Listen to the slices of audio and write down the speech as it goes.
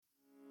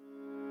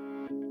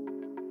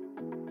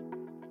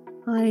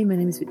Hi, my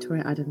name is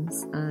Victoria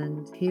Adams,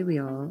 and here we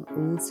are,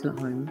 all still at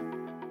home,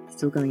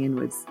 still going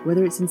inwards.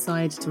 Whether it's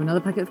inside to another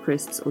packet of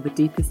crisps or the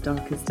deepest,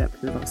 darkest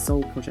depths of our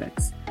soul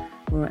projects,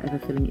 or our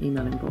ever-filling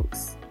email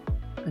inbox,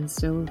 I'm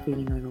still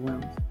feeling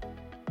overwhelmed.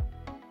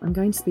 I'm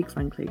going to speak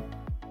frankly.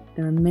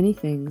 There are many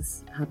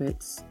things,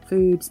 habits,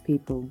 foods,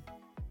 people,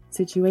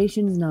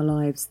 situations in our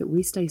lives that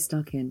we stay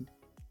stuck in,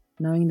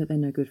 knowing that they're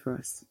no good for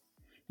us.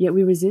 Yet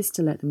we resist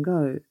to let them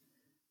go.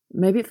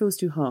 Maybe it feels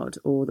too hard,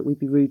 or that we'd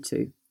be rude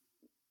to.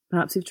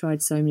 Perhaps we've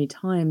tried so many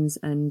times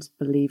and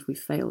believe we've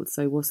failed,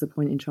 so what's the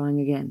point in trying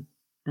again,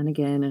 and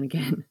again, and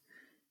again?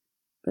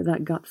 But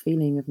that gut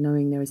feeling of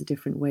knowing there is a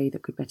different way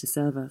that could better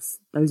serve us,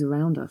 those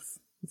around us,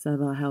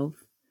 serve our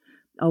health,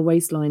 our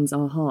waistlines,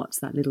 our hearts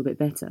that little bit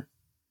better,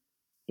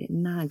 it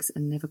nags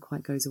and never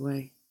quite goes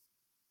away.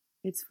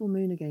 It's full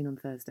moon again on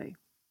Thursday.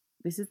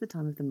 This is the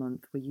time of the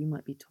month where you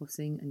might be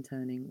tossing and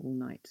turning all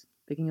night,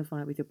 picking a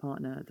fight with your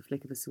partner at the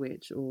flick of a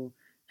switch, or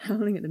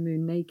howling at the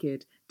moon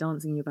naked,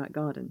 dancing in your back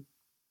garden.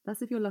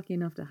 That's if you're lucky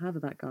enough to have a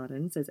back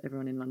garden, says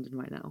everyone in London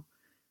right now.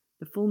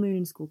 The full moon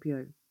in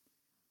Scorpio.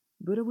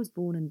 Buddha was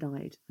born and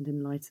died and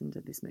enlightened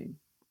at this moon.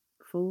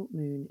 Full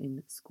moon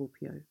in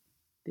Scorpio.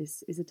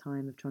 This is a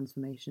time of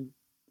transformation,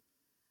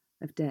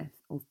 of death,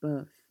 of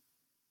birth,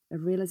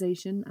 of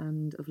realization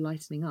and of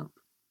lightening up,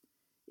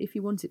 if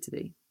you want it to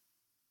be.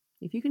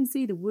 If you can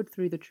see the wood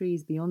through the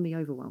trees beyond the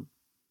overwhelm.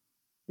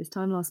 This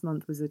time last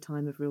month was a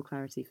time of real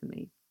clarity for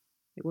me.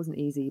 It wasn't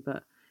easy,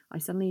 but I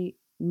suddenly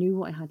knew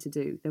what I had to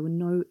do. There were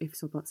no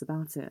ifs or buts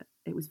about it.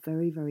 It was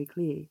very, very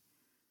clear.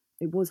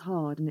 It was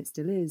hard, and it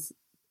still is,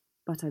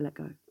 but I let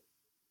go.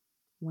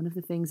 One of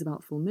the things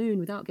about full moon,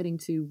 without getting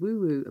too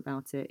woo-woo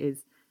about it,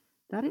 is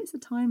that it's a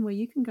time where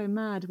you can go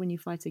mad when you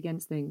fight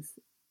against things,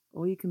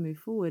 or you can move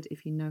forward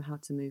if you know how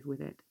to move with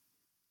it.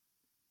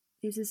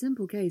 It's a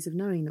simple case of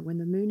knowing that when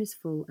the moon is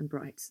full and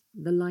bright,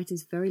 the light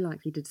is very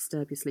likely to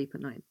disturb your sleep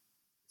at night.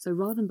 So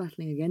rather than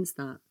battling against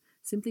that,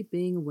 simply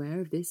being aware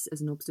of this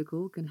as an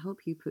obstacle can help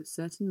you put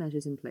certain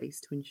measures in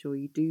place to ensure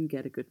you do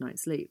get a good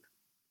night's sleep.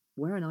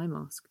 Wear an eye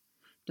mask.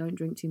 Don't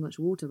drink too much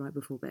water right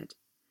before bed.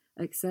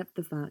 Accept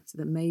the fact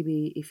that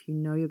maybe if you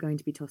know you're going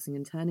to be tossing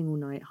and turning all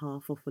night,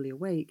 half or fully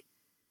awake,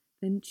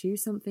 then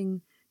choose something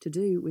to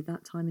do with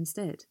that time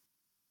instead.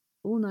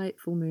 All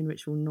night full moon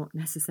ritual not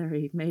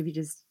necessary. Maybe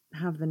just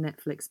have the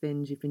Netflix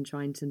binge you've been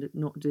trying to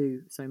not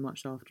do so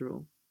much after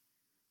all.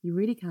 You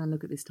really can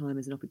look at this time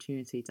as an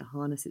opportunity to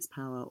harness its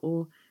power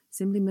or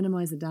simply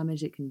minimize the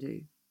damage it can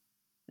do,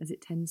 as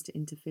it tends to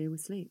interfere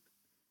with sleep,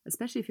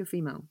 especially if you're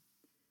female.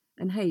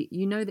 And hey,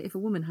 you know that if a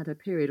woman had her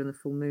period on the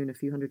full moon a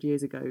few hundred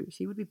years ago,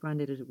 she would be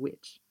branded as a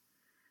witch.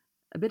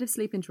 A bit of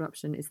sleep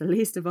interruption is the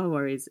least of our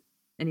worries.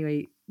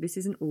 Anyway, this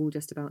isn't all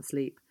just about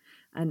sleep,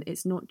 and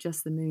it's not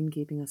just the moon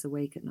keeping us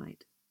awake at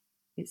night.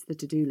 It's the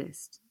to-do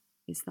list.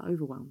 It's the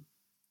overwhelm.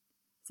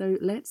 So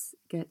let's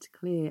get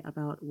clear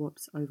about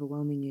what's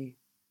overwhelming you.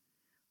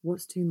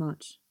 What's too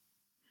much?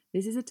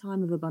 This is a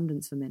time of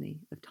abundance for many,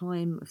 of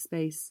time, of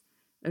space,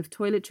 of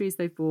toiletries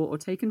they've bought or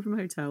taken from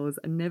hotels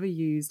and never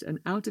used, and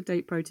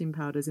out-of-date protein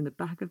powders in the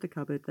back of the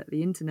cupboard that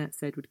the internet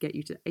said would get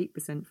you to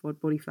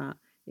 8% body fat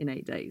in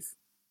 8 days.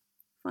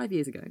 5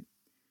 years ago.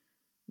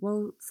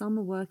 While some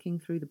are working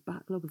through the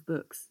backlog of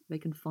books they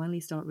can finally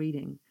start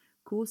reading,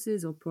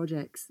 courses or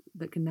projects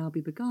that can now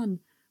be begun,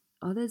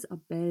 others are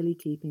barely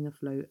keeping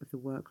afloat of the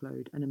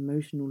workload and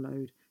emotional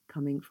load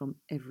coming from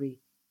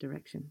every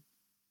direction.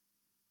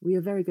 We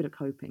are very good at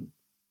coping,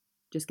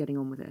 just getting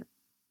on with it.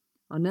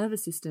 Our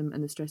nervous system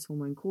and the stress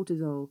hormone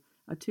cortisol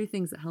are two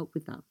things that help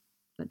with that.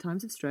 At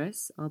times of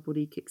stress, our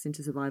body kicks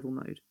into survival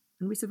mode,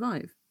 and we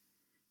survive.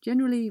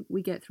 Generally,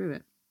 we get through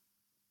it.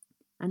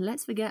 And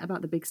let's forget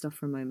about the big stuff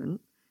for a moment.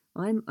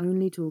 I'm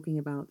only talking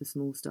about the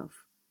small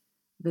stuff,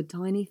 the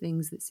tiny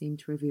things that seem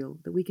trivial,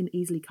 that we can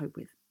easily cope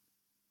with.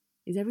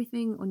 Is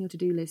everything on your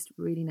to-do list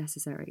really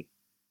necessary?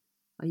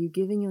 Are you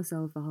giving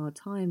yourself a hard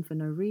time for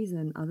no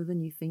reason other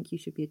than you think you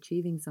should be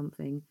achieving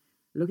something,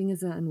 looking a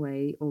certain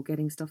way, or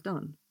getting stuff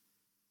done?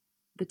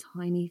 The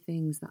tiny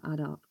things that add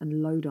up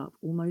and load up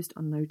almost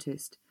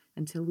unnoticed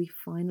until we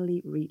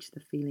finally reach the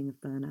feeling of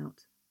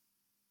burnout.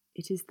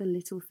 It is the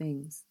little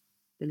things,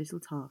 the little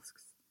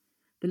tasks,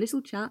 the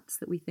little chats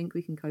that we think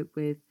we can cope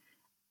with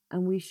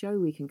and we show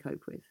we can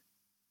cope with.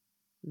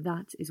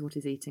 That is what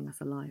is eating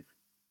us alive.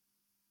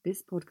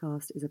 This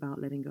podcast is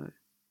about letting go.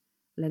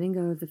 Letting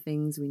go of the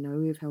things we know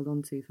we have held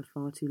on to for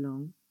far too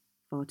long,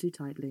 far too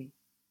tightly,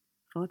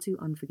 far too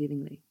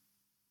unforgivingly.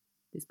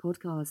 This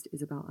podcast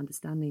is about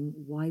understanding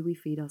why we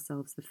feed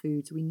ourselves the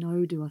foods we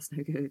know do us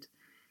no good.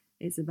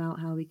 It's about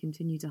how we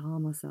continue to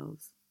harm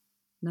ourselves,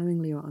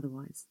 knowingly or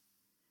otherwise,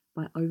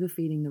 by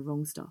overfeeding the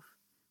wrong stuff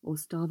or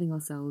starving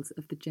ourselves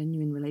of the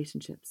genuine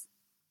relationships.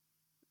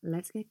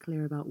 Let's get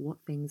clear about what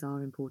things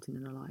are important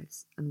in our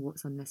lives and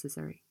what's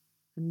unnecessary.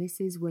 And this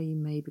is where you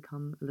may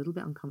become a little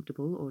bit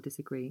uncomfortable or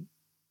disagree,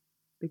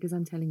 because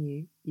I'm telling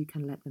you, you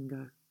can let them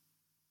go.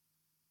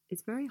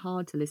 It's very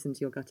hard to listen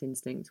to your gut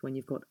instinct when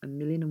you've got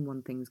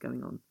 1,000,001 things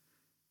going on.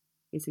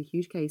 It's a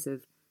huge case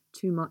of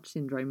too much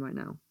syndrome right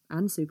now,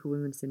 and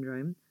superwoman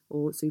syndrome,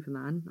 or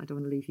Superman, I don't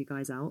want to leave you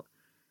guys out.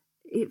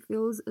 It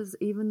feels as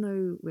even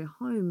though we're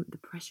home, the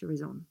pressure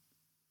is on.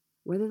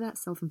 Whether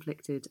that's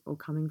self-inflicted or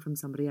coming from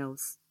somebody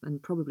else,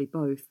 and probably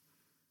both,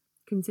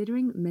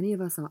 considering many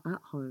of us are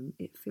at home,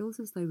 it feels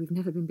as though we've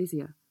never been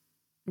busier.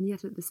 And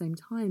yet at the same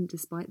time,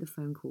 despite the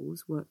phone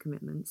calls, work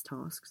commitments,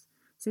 tasks,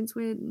 since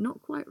we're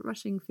not quite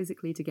rushing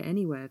physically to get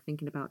anywhere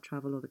thinking about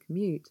travel or the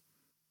commute,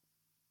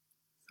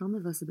 some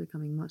of us are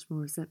becoming much more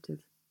receptive.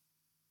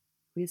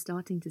 We are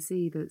starting to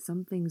see that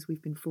some things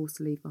we've been forced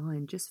to leave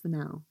behind just for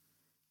now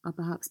are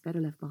perhaps better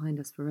left behind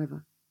us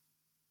forever.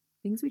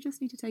 Things we just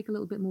need to take a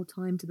little bit more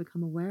time to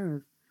become aware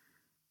of.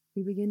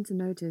 We begin to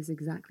notice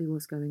exactly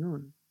what's going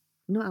on.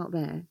 Not out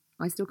there.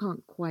 I still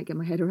can't quite get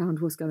my head around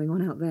what's going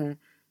on out there,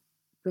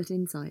 but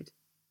inside.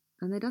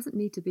 And there doesn't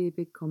need to be a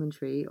big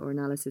commentary or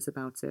analysis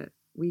about it.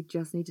 We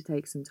just need to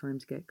take some time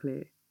to get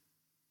clear.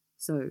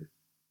 So,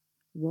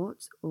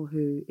 what or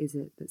who is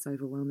it that's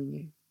overwhelming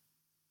you?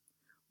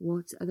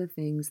 What are the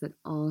things that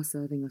are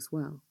serving us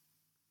well?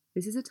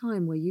 This is a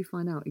time where you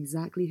find out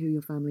exactly who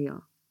your family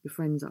are, your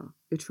friends are,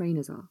 your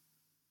trainers are.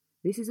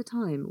 This is a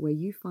time where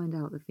you find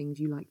out the things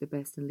you like the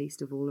best and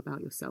least of all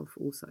about yourself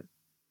also.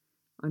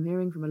 I'm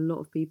hearing from a lot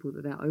of people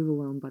that they're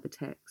overwhelmed by the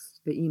texts,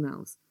 the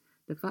emails,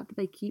 the fact that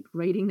they keep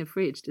raiding the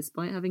fridge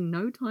despite having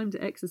no time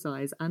to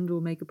exercise and or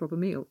make a proper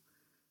meal.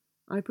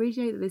 I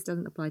appreciate that this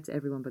doesn't apply to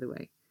everyone, by the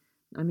way.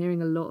 I'm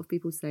hearing a lot of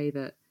people say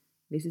that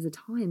this is a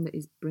time that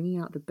is bringing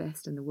out the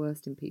best and the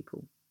worst in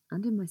people,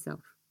 and in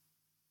myself.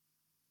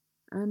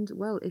 And,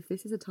 well, if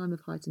this is a time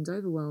of heightened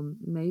overwhelm,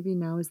 maybe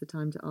now is the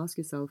time to ask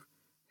yourself,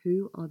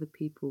 who are the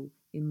people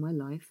in my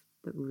life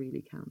that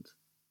really count?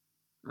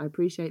 I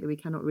appreciate that we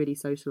cannot really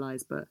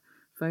socialise, but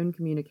phone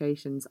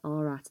communications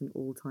are at an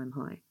all-time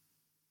high.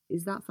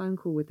 Is that phone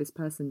call with this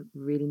person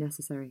really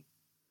necessary?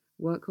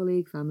 Work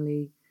colleague,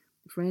 family,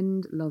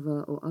 friend,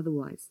 lover, or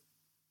otherwise?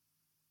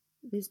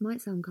 This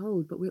might sound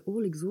cold, but we're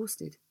all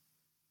exhausted.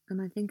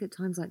 And I think at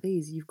times like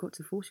these, you've got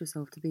to force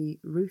yourself to be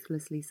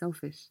ruthlessly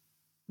selfish.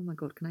 Oh my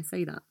God, can I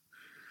say that?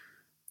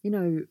 You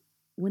know,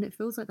 when it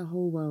feels like the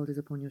whole world is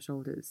upon your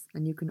shoulders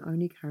and you can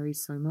only carry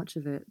so much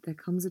of it, there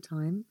comes a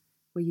time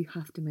where you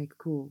have to make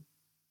a call.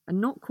 And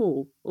not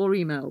call, or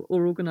email,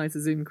 or organise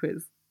a Zoom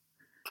quiz.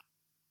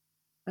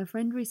 A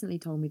friend recently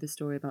told me the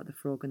story about the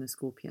frog and the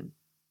scorpion.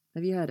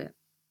 Have you heard it?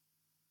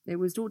 It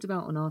was talked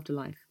about on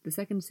Afterlife. The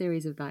second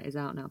series of that is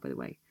out now, by the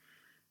way.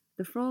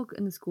 The Frog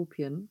and the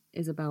Scorpion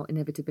is about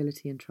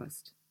inevitability and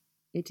trust.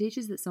 It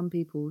teaches that some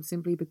people,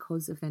 simply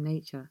because of their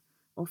nature,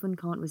 often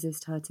can't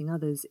resist hurting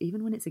others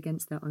even when it's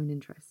against their own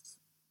interests.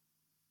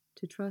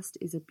 To trust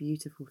is a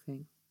beautiful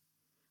thing.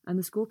 And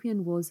the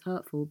Scorpion was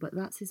hurtful, but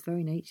that's his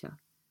very nature.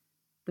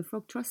 The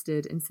frog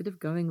trusted instead of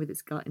going with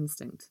its gut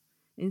instinct,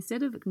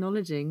 instead of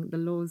acknowledging the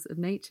laws of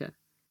nature.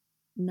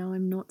 Now,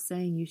 I'm not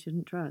saying you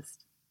shouldn't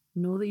trust,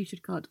 nor that you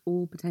should cut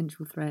all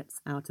potential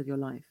threats out of your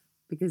life,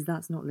 because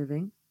that's not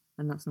living.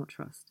 And that's not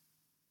trust.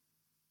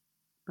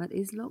 But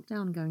is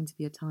lockdown going to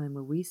be a time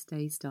where we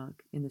stay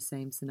stuck in the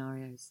same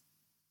scenarios,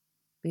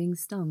 being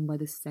stung by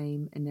the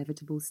same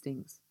inevitable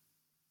stings?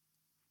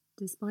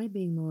 Despite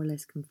being more or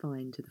less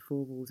confined to the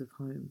four walls of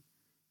home,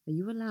 are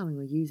you allowing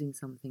or using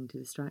something to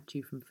distract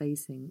you from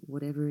facing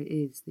whatever it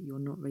is that you're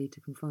not ready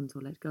to confront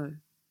or let go?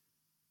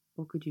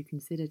 Or could you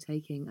consider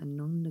taking a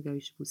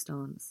non-negotiable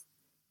stance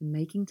and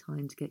making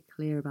time to get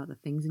clear about the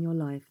things in your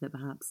life that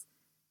perhaps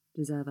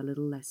deserve a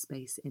little less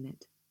space in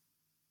it?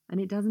 And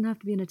it doesn't have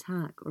to be an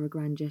attack or a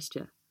grand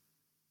gesture.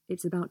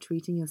 It's about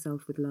treating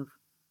yourself with love.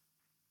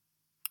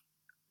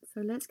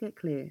 So let's get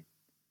clear.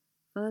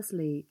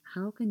 Firstly,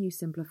 how can you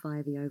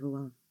simplify the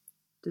overwhelm?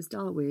 To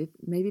start with,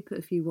 maybe put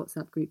a few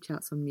WhatsApp group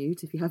chats on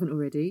mute if you haven't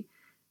already,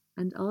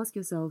 and ask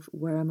yourself,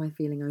 where am I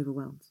feeling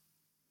overwhelmed?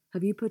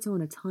 Have you put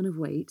on a ton of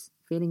weight,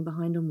 feeling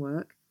behind on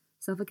work,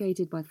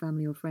 suffocated by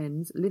family or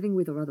friends, living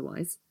with or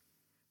otherwise?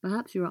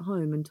 Perhaps you're at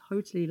home and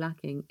totally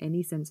lacking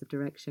any sense of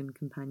direction,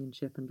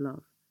 companionship, and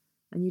love.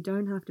 And you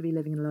don't have to be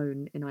living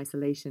alone in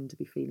isolation to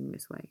be feeling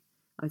this way.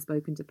 I've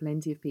spoken to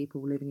plenty of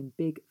people living in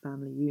big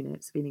family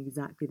units feeling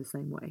exactly the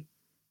same way,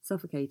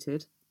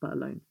 suffocated but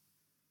alone.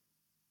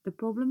 The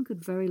problem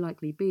could very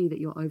likely be that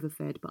you're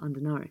overfed but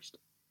undernourished.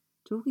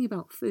 Talking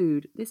about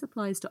food, this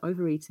applies to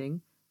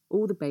overeating,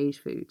 all the beige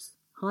foods,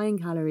 high in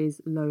calories,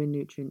 low in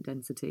nutrient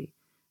density,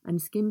 and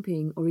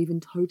skimping or even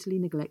totally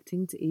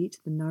neglecting to eat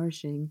the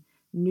nourishing,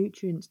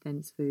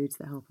 nutrient-dense foods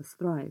that help us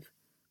thrive.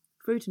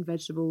 Fruit and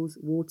vegetables,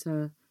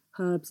 water,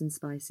 herbs and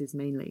spices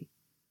mainly.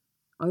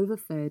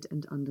 Overfed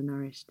and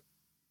undernourished.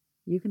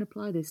 You can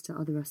apply this to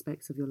other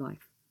aspects of your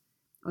life.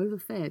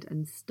 Overfed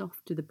and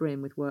stuffed to the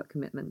brim with work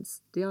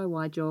commitments,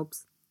 DIY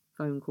jobs,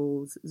 phone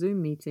calls,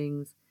 Zoom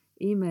meetings,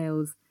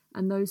 emails,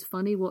 and those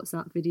funny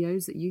WhatsApp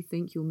videos that you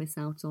think you'll miss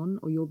out on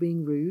or you're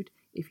being rude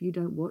if you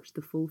don't watch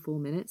the full 4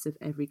 minutes of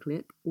every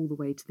clip all the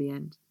way to the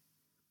end.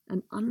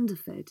 And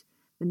underfed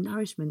the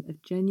nourishment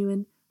of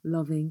genuine,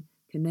 loving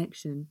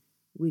connection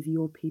with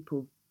your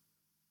people,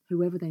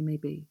 whoever they may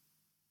be.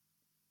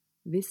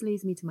 This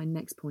leads me to my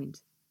next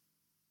point.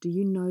 Do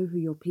you know who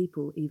your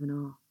people even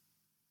are?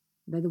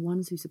 They're the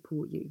ones who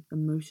support you,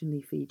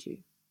 emotionally feed you.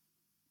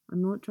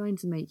 I'm not trying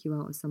to make you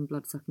out as some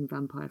blood-sucking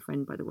vampire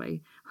friend, by the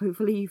way.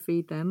 Hopefully you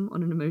feed them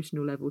on an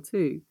emotional level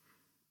too.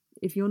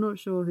 If you're not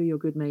sure who your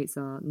good mates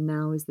are,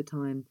 now is the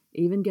time.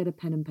 Even get a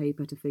pen and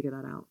paper to figure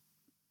that out.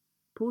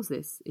 Pause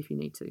this if you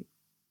need to.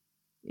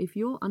 If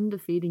you're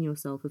underfeeding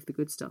yourself of the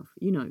good stuff,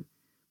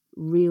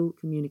 real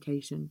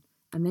communication,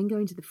 and then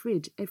going to the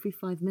fridge every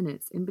 5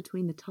 minutes in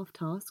between the tough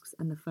tasks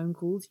and the phone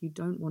calls you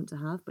don't want to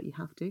have but you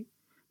have to,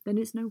 then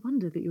it's no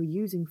wonder that you're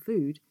using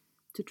food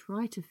to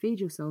try to feed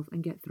yourself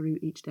and get through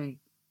each day.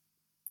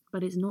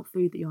 But it's not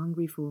food that you're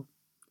hungry for.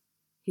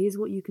 Here's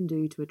what you can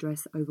do to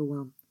address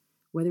overwhelm,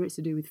 whether it's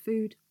to do with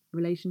food,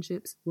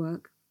 relationships,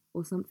 work,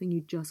 or something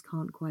you just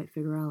can't quite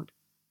figure out.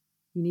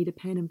 You need a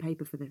pen and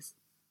paper for this.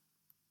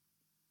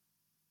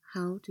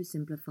 How to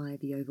simplify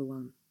the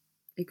overwhelm.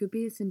 It could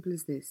be as simple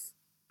as this.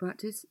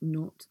 Practice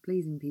not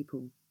pleasing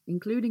people,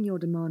 including your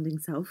demanding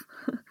self.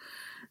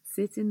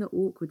 Sit in the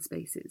awkward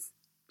spaces.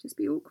 Just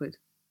be awkward.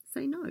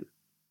 Say no.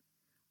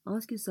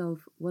 Ask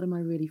yourself, what am I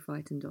really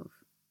frightened of?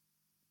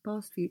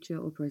 Past, future,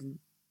 or present?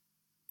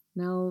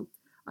 Now,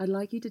 I'd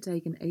like you to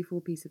take an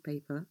A4 piece of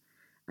paper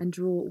and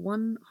draw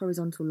one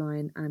horizontal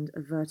line and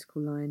a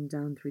vertical line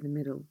down through the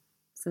middle,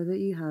 so that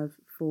you have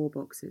 4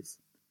 boxes.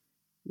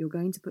 You're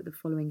going to put the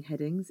following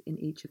headings in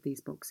each of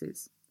these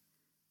boxes.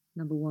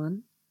 Number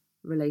 1,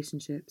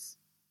 relationships.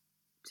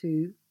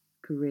 2,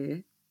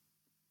 career.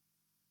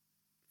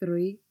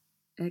 3,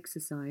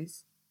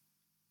 exercise.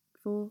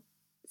 4,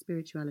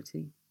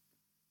 spirituality.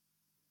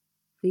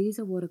 These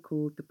are what are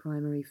called the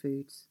primary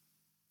foods.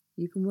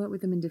 You can work with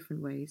them in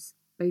different ways.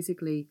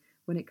 Basically,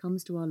 when it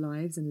comes to our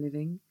lives and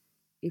living,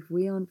 if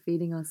we aren't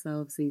feeding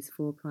ourselves these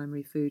 4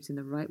 primary foods in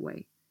the right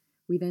way,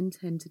 we then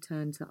tend to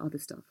turn to other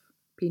stuff.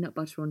 Peanut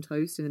butter on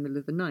toast in the middle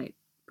of the night,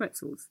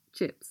 pretzels,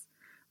 chips,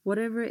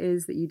 whatever it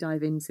is that you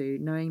dive into,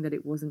 knowing that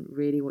it wasn't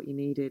really what you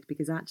needed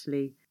because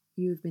actually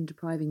you have been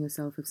depriving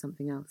yourself of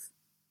something else.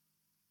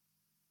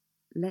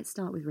 Let's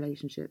start with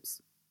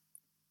relationships.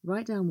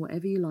 Write down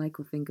whatever you like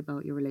or think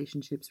about your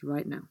relationships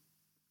right now.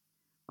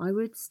 I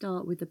would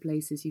start with the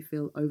places you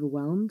feel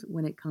overwhelmed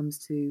when it comes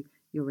to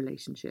your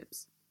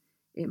relationships.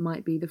 It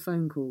might be the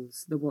phone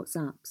calls, the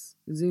WhatsApps,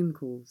 Zoom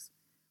calls,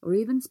 or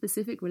even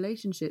specific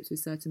relationships with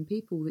certain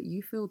people that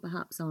you feel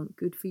perhaps aren't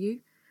good for you,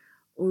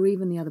 or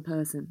even the other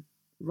person.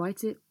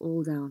 Write it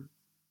all down.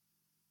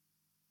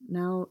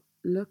 Now,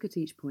 look at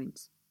each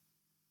point.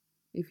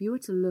 If you were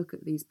to look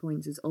at these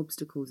points as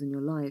obstacles in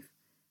your life,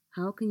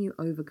 how can you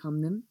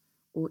overcome them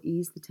or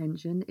ease the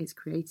tension it's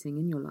creating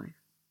in your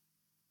life?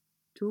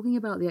 Talking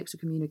about the extra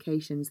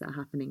communications that are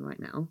happening right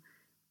now,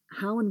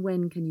 how and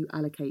when can you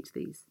allocate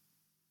these?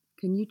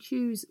 Can you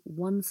choose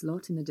one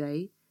slot in the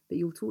day that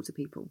you'll talk to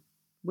people,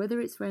 whether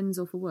it's friends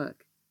or for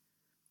work?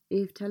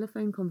 If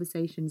telephone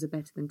conversations are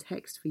better than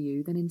text for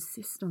you, then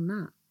insist on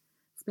that.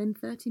 Spend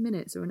 30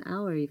 minutes or an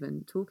hour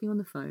even talking on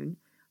the phone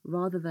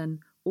rather than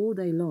all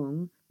day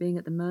long being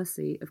at the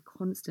mercy of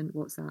constant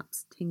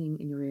WhatsApps tinging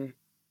in your ear.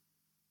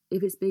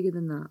 If it's bigger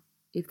than that,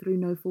 if through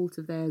no fault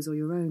of theirs or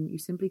your own, you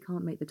simply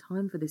can't make the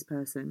time for this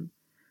person,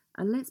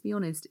 and let's be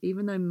honest,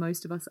 even though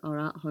most of us are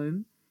at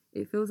home,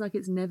 it feels like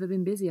it's never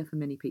been busier for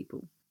many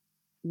people,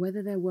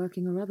 whether they're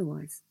working or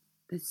otherwise.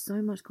 There's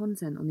so much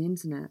content on the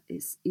internet,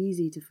 it's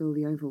easy to feel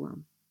the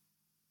overwhelm.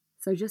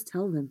 So just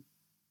tell them.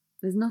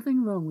 There's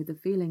nothing wrong with the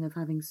feeling of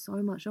having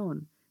so much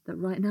on that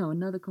right now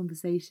another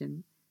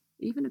conversation,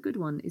 even a good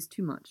one, is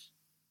too much.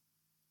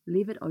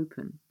 Leave it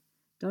open.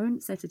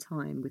 Don't set a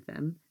time with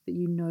them that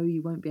you know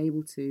you won't be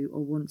able to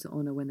or want to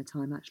honour when the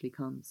time actually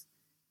comes.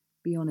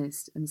 Be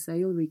honest and say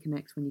you'll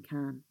reconnect when you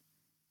can.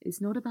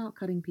 It's not about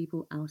cutting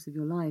people out of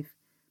your life.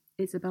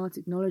 It's about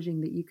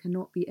acknowledging that you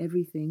cannot be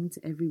everything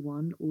to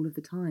everyone all of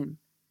the time.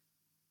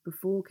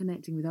 Before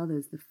connecting with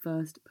others, the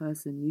first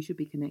person you should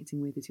be connecting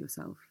with is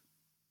yourself.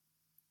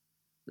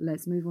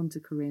 Let's move on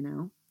to career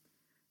now.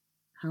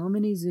 How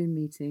many Zoom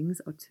meetings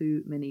are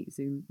too many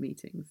Zoom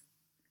meetings?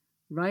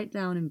 Write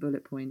down in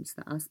bullet points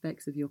the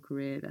aspects of your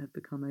career that have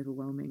become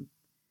overwhelming,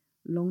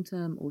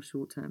 long-term or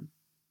short-term.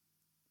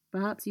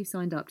 Perhaps you've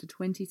signed up to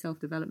 20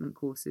 self-development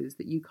courses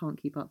that you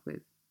can't keep up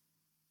with.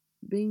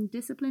 Being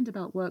disciplined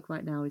about work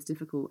right now is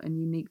difficult and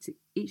unique to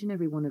each and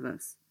every one of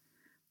us.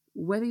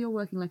 Whether you're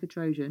working like a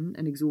Trojan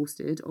and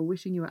exhausted, or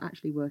wishing you were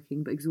actually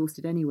working but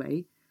exhausted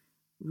anyway,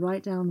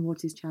 write down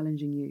what is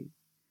challenging you,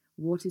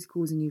 what is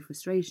causing you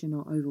frustration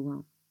or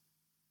overwhelm.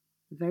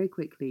 Very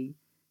quickly,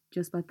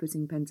 just by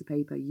putting pen to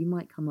paper, you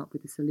might come up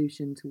with a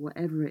solution to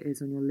whatever it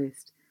is on your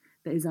list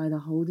that is either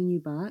holding you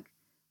back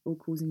or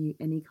causing you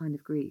any kind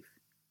of grief.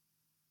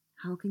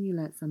 How can you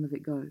let some of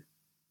it go?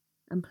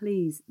 And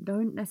please,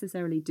 don't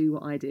necessarily do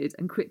what I did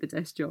and quit the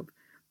desk job,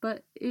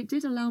 but it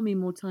did allow me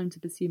more time to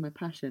pursue my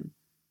passion.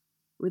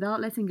 Without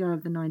letting go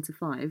of the 9 to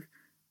 5,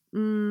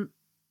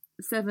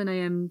 7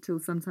 a.m. till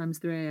sometimes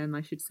 3 a.m,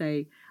 I should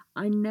say,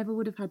 I never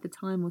would have had the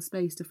time or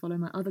space to follow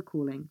my other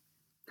calling.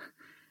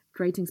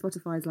 Creating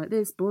Spotifys like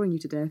this, boring you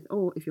to death,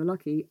 or, if you're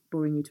lucky,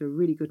 boring you to a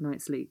really good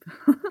night's sleep.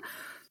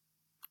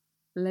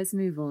 Let's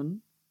move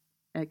on.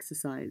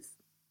 Exercise.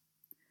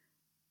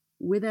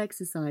 With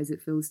exercise,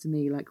 it feels to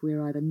me like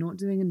we're either not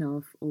doing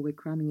enough or we're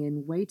cramming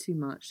in way too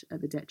much at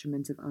the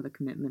detriment of other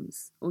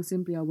commitments, or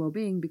simply our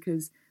well-being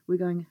because we're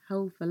going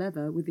hell for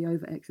leather with the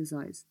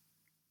over-exercise.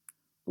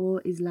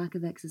 Or is lack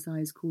of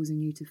exercise causing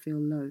you to feel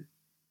low?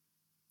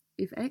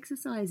 If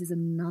exercise is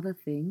another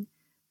thing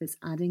that's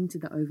adding to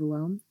the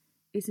overwhelm,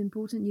 it's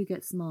important you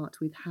get smart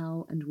with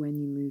how and when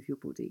you move your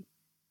body.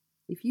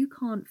 If you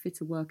can't fit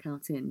a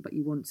workout in but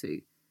you want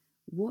to,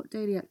 what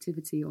daily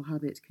activity or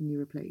habit can you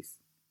replace?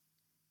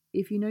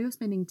 If you know you're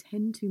spending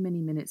 10 too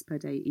many minutes per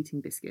day eating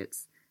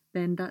biscuits,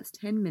 then that's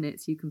 10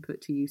 minutes you can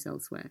put to use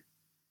elsewhere.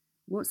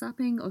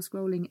 WhatsApping or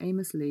scrolling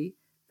aimlessly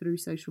through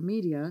social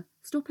media,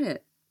 stop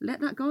it.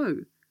 Let that go.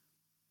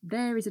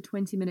 There is a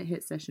 20-minute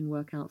HIIT session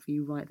workout for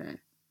you right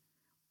there.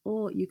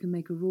 Or you can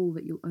make a rule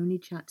that you'll only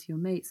chat to your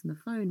mates on the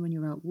phone when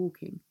you're out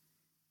walking.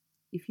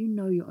 If you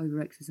know you're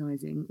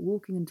over-exercising,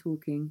 walking and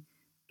talking,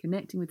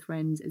 connecting with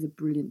friends is a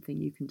brilliant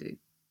thing you can do.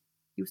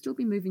 You'll still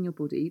be moving your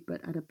body,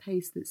 but at a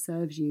pace that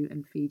serves you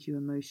and feeds you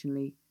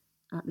emotionally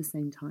at the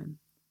same time.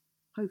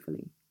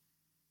 Hopefully.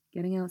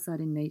 Getting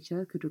outside in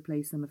nature could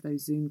replace some of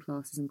those Zoom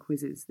classes and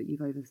quizzes that you've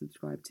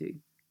oversubscribed to.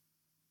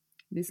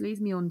 This leads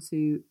me on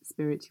to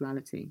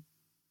spirituality.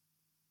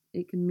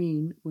 It can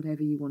mean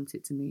whatever you want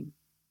it to mean.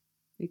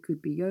 It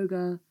could be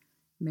yoga,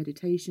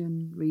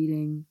 meditation,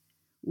 reading,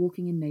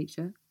 walking in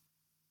nature.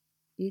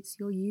 It's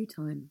your you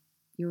time,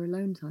 your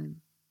alone time,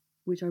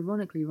 which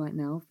ironically right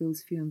now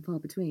feels few and far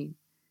between.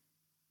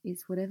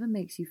 It's whatever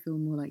makes you feel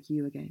more like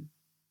you again.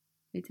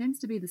 It tends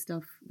to be the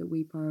stuff that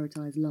we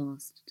prioritise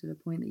last, to the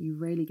point that you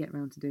rarely get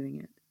round to doing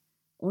it,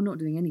 or not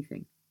doing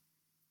anything.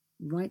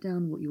 Write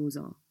down what yours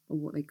are, or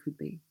what they could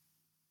be.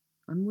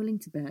 I'm willing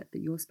to bet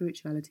that your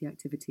spirituality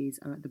activities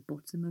are at the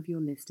bottom of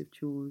your list of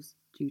chores,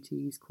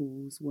 duties,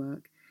 calls,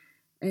 work,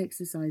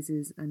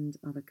 exercises, and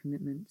other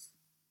commitments.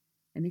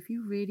 And if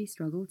you really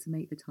struggle to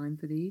make the time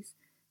for these,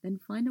 then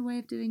find a way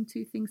of doing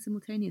two things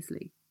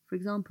simultaneously. For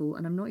example,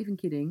 and I'm not even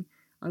kidding,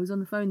 I was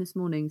on the phone this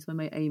morning to my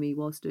mate Amy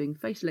whilst doing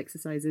facial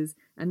exercises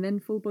and then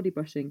full body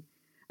brushing.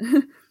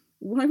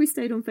 Why we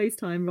stayed on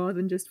FaceTime rather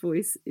than just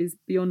voice is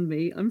beyond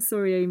me. I'm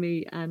sorry,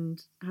 Amy,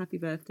 and happy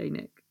birthday,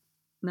 Nick.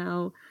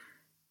 Now,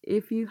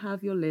 if you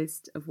have your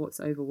list of what's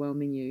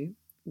overwhelming you,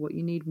 what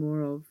you need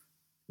more of,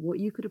 what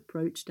you could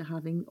approach to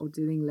having or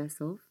doing less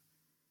of,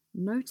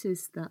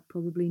 notice that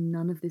probably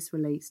none of this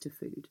relates to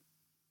food.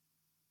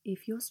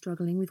 If you're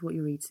struggling with what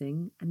you're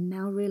eating and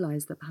now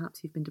realise that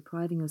perhaps you've been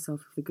depriving yourself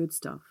of the good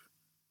stuff,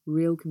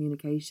 real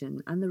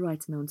communication, and the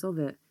right amount of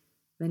it,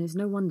 then it's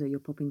no wonder you're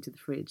popping to the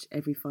fridge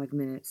every 5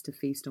 minutes to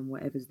feast on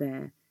whatever's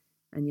there,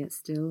 and yet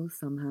still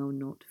somehow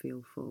not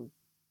feel full.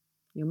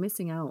 You're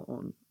missing out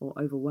on or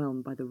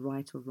overwhelmed by the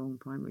right or wrong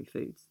primary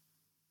foods.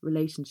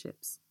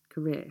 Relationships,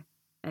 career,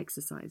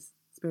 exercise,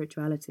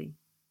 spirituality.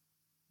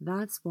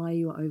 That's why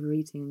you are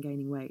overeating and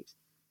gaining weight.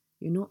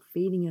 You're not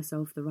feeding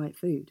yourself the right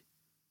food.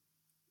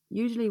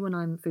 Usually when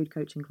I'm food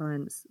coaching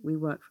clients, we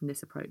work from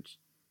this approach.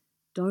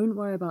 Don't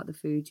worry about the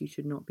foods you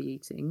should not be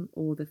eating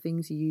or the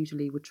things you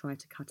usually would try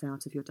to cut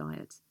out of your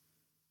diet.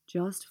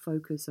 Just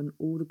focus on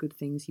all the good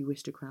things you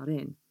wish to crowd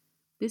in.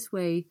 This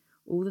way,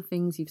 all the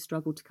things you've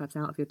struggled to cut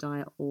out of your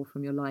diet or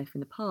from your life in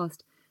the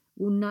past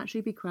will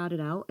naturally be crowded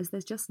out as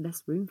there's just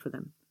less room for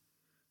them.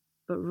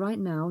 But right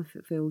now, if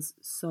it feels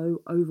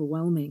so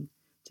overwhelming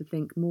to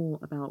think more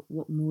about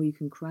what more you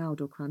can crowd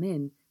or cram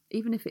in,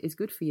 even if it is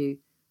good for you,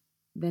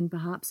 then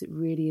perhaps it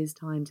really is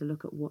time to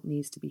look at what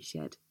needs to be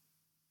shed,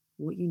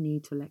 what you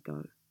need to let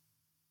go.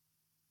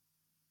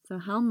 So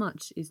how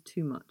much is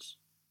too much?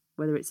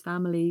 Whether it's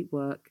family,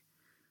 work,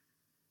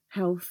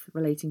 health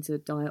relating to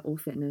diet or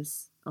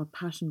fitness, our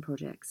passion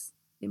projects.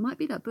 It might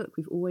be that book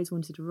we've always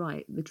wanted to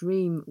write, the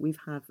dream we've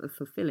had of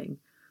fulfilling.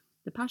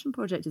 The passion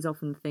project is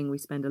often the thing we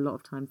spend a lot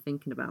of time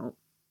thinking about,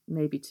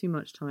 maybe too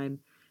much time,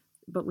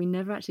 but we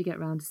never actually get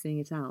round to seeing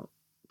it out,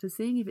 to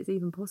seeing if it's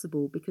even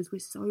possible because we're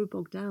so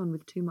bogged down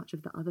with too much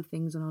of the other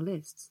things on our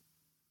lists.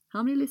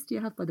 How many lists do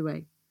you have, by the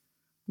way?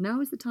 Now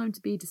is the time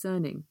to be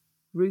discerning,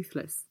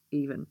 ruthless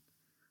even.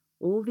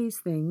 All these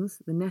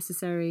things, the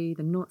necessary,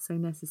 the not so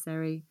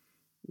necessary,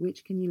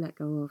 which can you let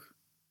go of?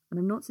 And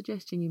I'm not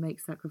suggesting you make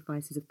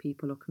sacrifices of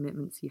people or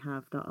commitments you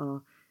have that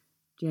are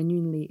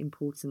genuinely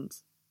important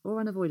or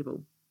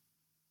unavoidable.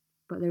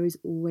 But there is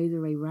always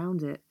a way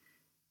around it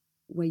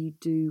where you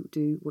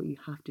do what you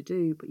have to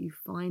do, but you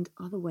find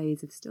other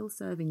ways of still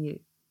serving you.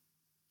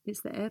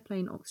 It's the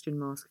airplane oxygen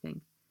mask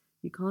thing.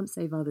 You can't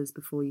save others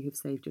before you have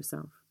saved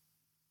yourself.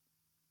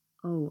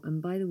 Oh,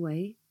 and by the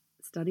way,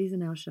 studies are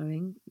now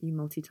showing you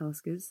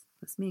multitaskers,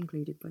 that's me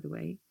included by the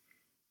way,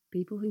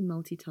 people who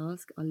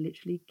multitask are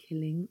literally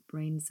killing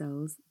brain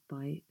cells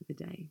by the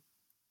day.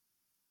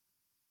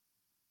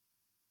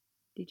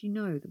 Did you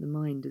know that the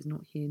mind does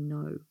not hear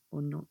no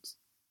or not?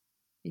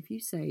 If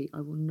you say,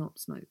 I will not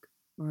smoke,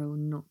 or I will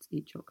not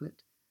eat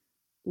chocolate,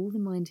 all the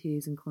mind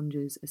hears and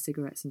conjures are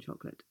cigarettes and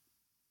chocolate.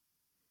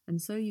 And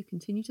so you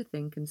continue to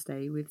think and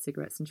stay with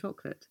cigarettes and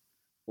chocolate,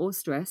 or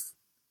stress.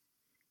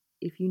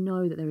 If you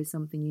know that there is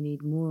something you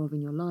need more of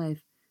in your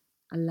life,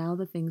 allow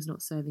the things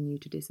not serving you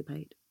to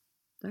dissipate.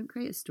 Don't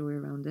create a story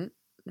around it.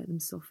 Let them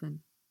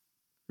soften.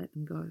 Let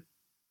them go.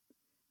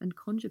 And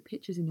conjure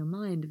pictures in your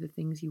mind of the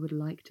things you would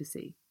like to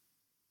see.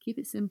 Keep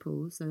it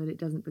simple so that it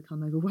doesn't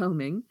become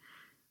overwhelming.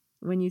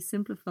 When you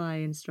simplify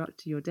and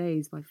structure your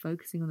days by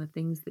focusing on the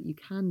things that you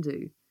can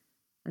do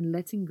and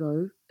letting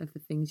go of the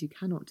things you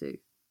cannot do,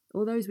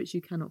 or those which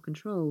you cannot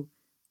control,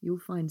 you'll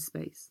find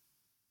space.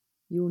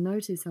 You will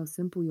notice how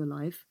simple your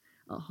life,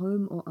 at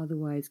home or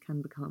otherwise,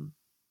 can become.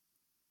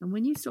 And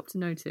when you stop to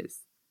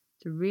notice,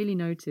 to really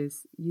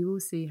notice, you will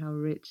see how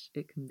rich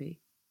it can be.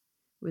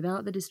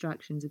 Without the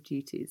distractions of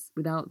duties,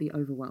 without the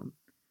overwhelm.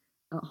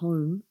 At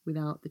home,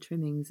 without the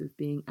trimmings of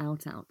being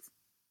out.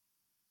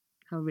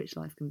 How rich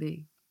life can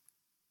be.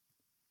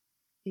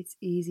 It's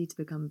easy to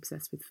become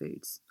obsessed with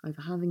foods,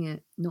 over having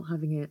it, not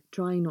having it,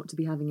 trying not to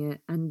be having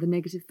it, and the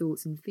negative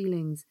thoughts and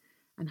feelings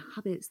and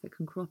habits that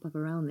can crop up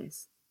around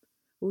this.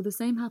 Well, the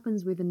same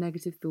happens with the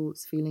negative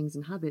thoughts, feelings,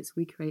 and habits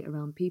we create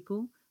around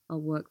people, our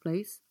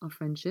workplace, our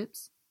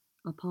friendships,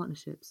 our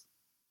partnerships.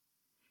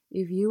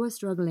 If you are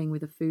struggling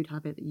with a food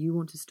habit that you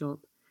want to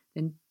stop,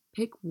 then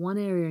pick one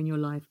area in your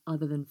life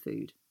other than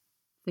food.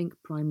 Think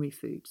primary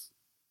foods.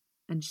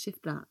 And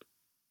shift that.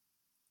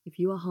 If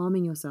you are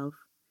harming yourself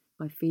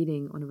by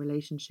feeding on a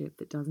relationship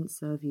that doesn't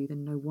serve you,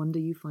 then no wonder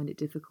you find it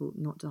difficult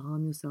not to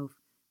harm yourself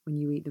when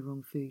you eat the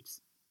wrong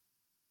foods.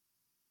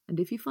 And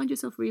if you find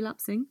yourself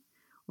relapsing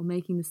or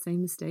making the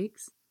same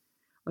mistakes,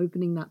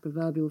 opening that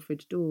proverbial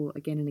fridge door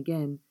again and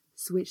again,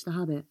 switch the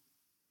habit.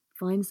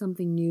 Find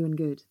something new and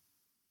good.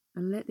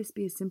 And let this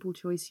be a simple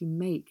choice you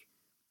make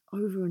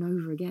over and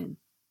over again.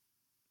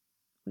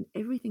 When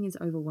everything is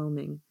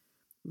overwhelming,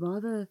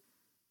 rather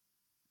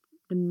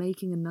than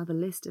making another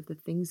list of the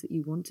things that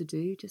you want to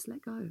do, just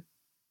let go.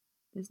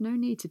 There's no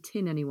need to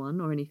tin anyone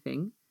or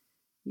anything.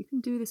 You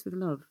can do this with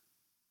love.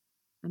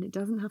 And it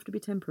doesn't have to be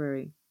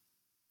temporary.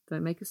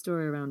 Don't make a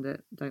story around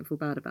it. Don't feel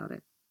bad about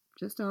it.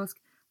 Just ask,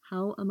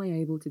 how am I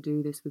able to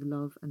do this with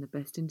love and the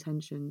best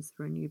intentions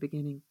for a new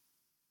beginning?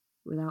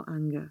 Without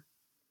anger,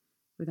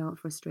 without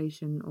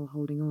frustration or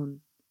holding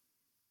on.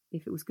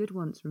 If it was good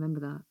once,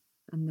 remember that,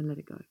 and then let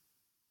it go.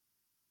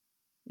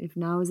 If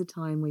now is a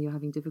time where you're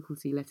having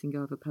difficulty letting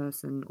go of a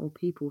person or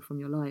people from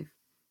your life,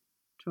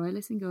 try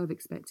letting go of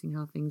expecting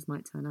how things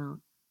might turn out.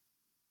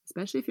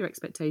 Especially if your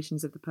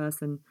expectations of the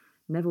person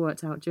never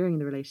worked out during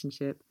the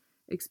relationship,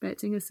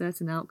 expecting a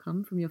certain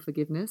outcome from your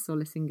forgiveness or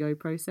letting go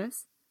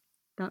process,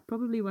 that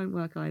probably won't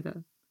work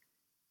either.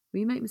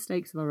 We make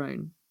mistakes of our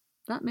own.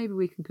 That maybe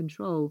we can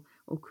control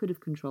or could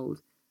have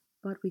controlled,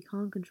 but we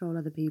can't control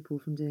other people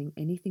from doing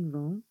anything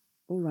wrong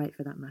or right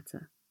for that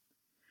matter.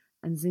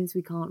 And since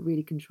we can't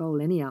really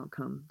control any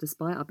outcome,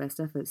 despite our best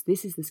efforts,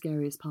 this is the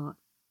scariest part.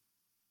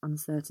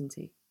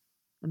 Uncertainty.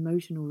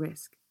 Emotional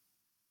risk.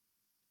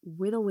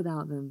 With or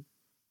without them,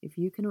 if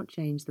you cannot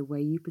change the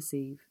way you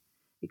perceive,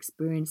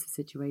 experience the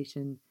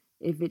situation,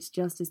 if it's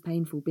just as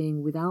painful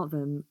being without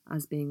them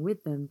as being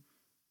with them,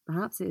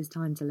 perhaps it is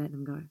time to let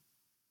them go.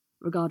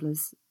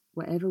 Regardless,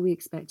 whatever we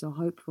expect or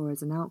hope for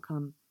as an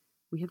outcome,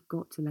 we have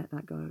got to let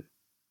that go.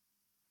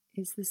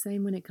 It's the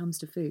same when it comes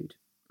to food.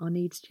 Our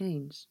needs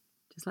change.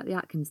 Just like the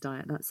Atkins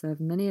diet that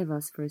served many of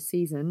us for a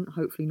season,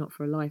 hopefully not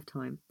for a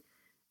lifetime.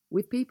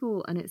 With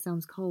people, and it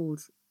sounds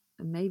cold,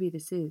 and maybe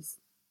this is,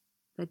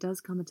 there does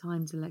come a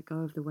time to let go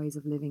of the ways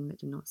of living that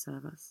do not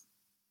serve us.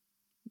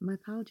 My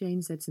pal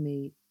Jane said to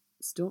me,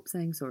 stop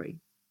saying sorry.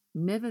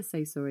 Never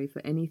say sorry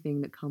for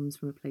anything that comes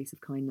from a place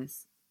of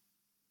kindness.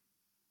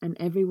 And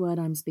every word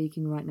I'm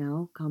speaking right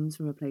now comes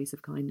from a place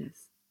of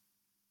kindness.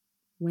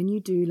 When you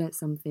do let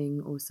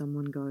something or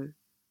someone go,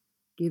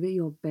 give it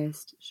your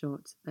best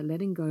shot at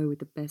letting go with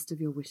the best of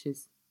your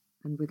wishes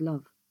and with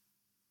love.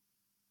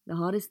 The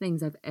hardest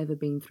things I've ever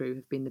been through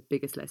have been the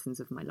biggest lessons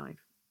of my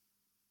life.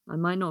 I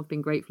might not have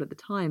been grateful at the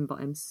time, but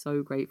I'm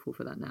so grateful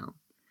for that now.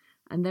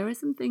 And there are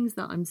some things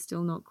that I'm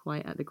still not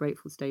quite at the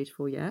grateful stage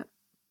for yet.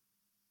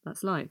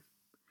 That's life.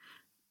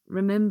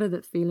 Remember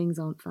that feelings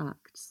aren't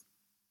facts.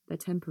 They're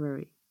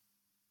temporary.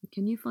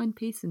 Can you find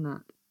peace in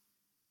that?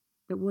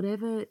 That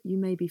whatever you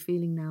may be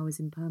feeling now is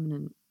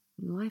impermanent.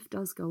 Life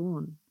does go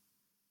on.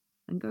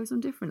 And goes on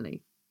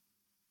differently.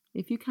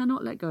 If you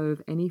cannot let go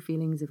of any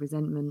feelings of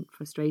resentment,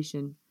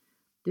 frustration,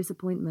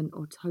 disappointment,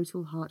 or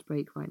total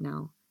heartbreak right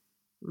now,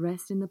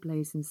 rest in the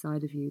place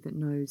inside of you that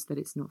knows that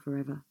it's not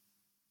forever.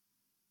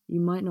 You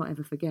might not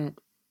ever forget,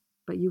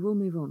 but you will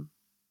move on.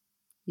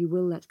 You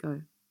will let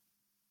go.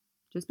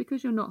 Just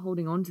because you're not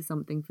holding on to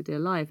something for dear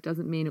life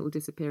doesn't mean it will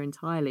disappear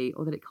entirely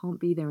or that it can't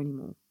be there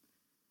anymore.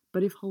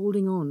 But if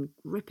holding on,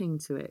 gripping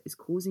to it, is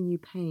causing you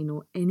pain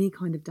or any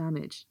kind of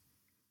damage,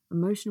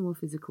 emotional or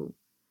physical,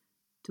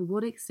 to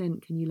what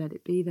extent can you let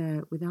it be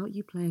there without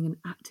you playing an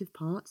active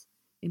part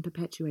in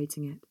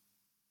perpetuating it?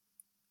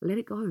 Let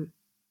it go.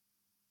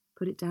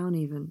 Put it down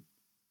even.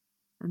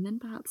 And then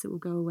perhaps it will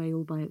go away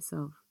all by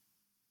itself.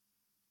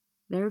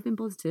 There have been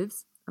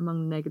positives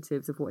among the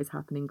negatives of what is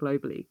happening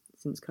globally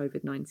since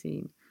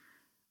COVID-19.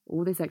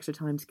 All this extra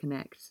time to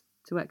connect,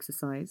 to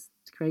exercise,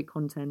 to create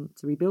content,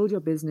 to rebuild your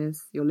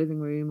business, your living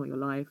room, or your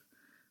life.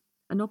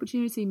 An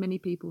opportunity many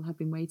people have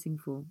been waiting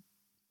for.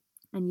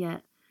 And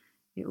yet,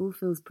 it all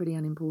feels pretty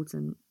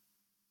unimportant.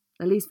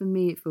 At least for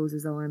me, it feels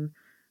as though I'm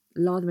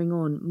lathering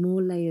on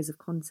more layers of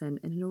content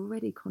in an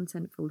already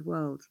content-filled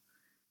world.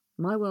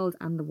 My world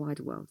and the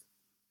wider world.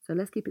 So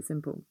let's keep it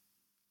simple.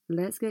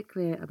 Let's get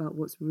clear about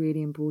what's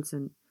really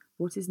important,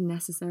 what is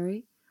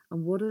necessary,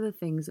 and what are the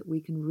things that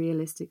we can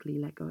realistically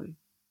let go,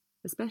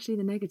 especially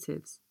the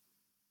negatives.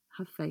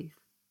 Have faith.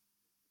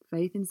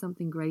 Faith in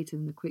something greater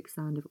than the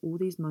quicksand of all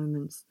these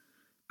moments,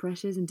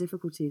 pressures and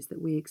difficulties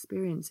that we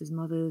experience as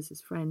mothers,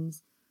 as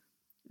friends,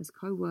 as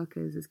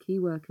co-workers, as key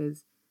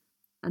workers.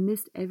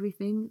 Amidst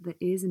everything that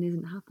is and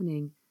isn't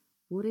happening,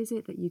 what is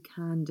it that you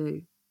can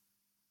do?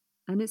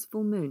 And it's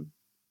full moon.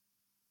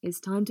 It's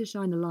time to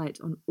shine a light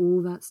on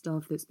all that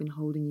stuff that's been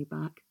holding you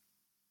back.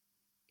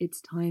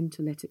 It's time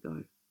to let it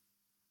go.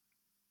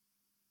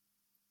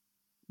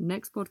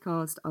 Next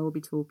podcast, I will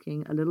be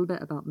talking a little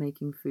bit about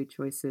making food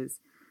choices,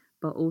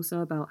 but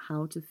also about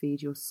how to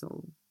feed your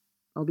soul.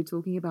 I'll be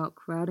talking about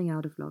crowding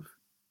out of love.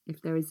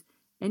 If there is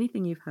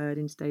anything you've heard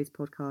in today's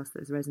podcast that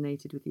has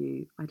resonated with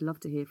you, I'd love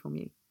to hear from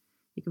you.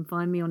 You can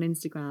find me on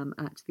Instagram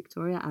at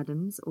Victoria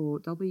Adams or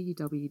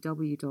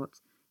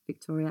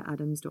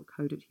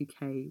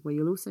www.victoriaadams.co.uk, where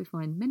you'll also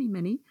find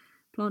many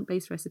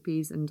plant-based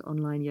recipes and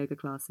online yoga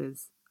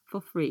classes for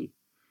free.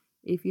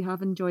 If you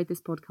have enjoyed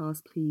this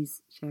podcast,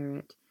 please share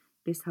it.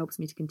 This helps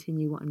me to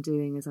continue what I'm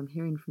doing, as I'm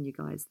hearing from you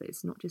guys that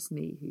it's not just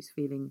me who's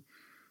feeling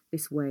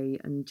this way,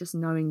 and just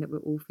knowing that we're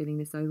all feeling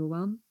this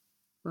overwhelm,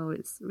 well,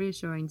 it's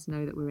reassuring to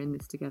know that we're in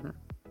this together.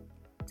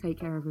 Take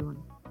care, everyone.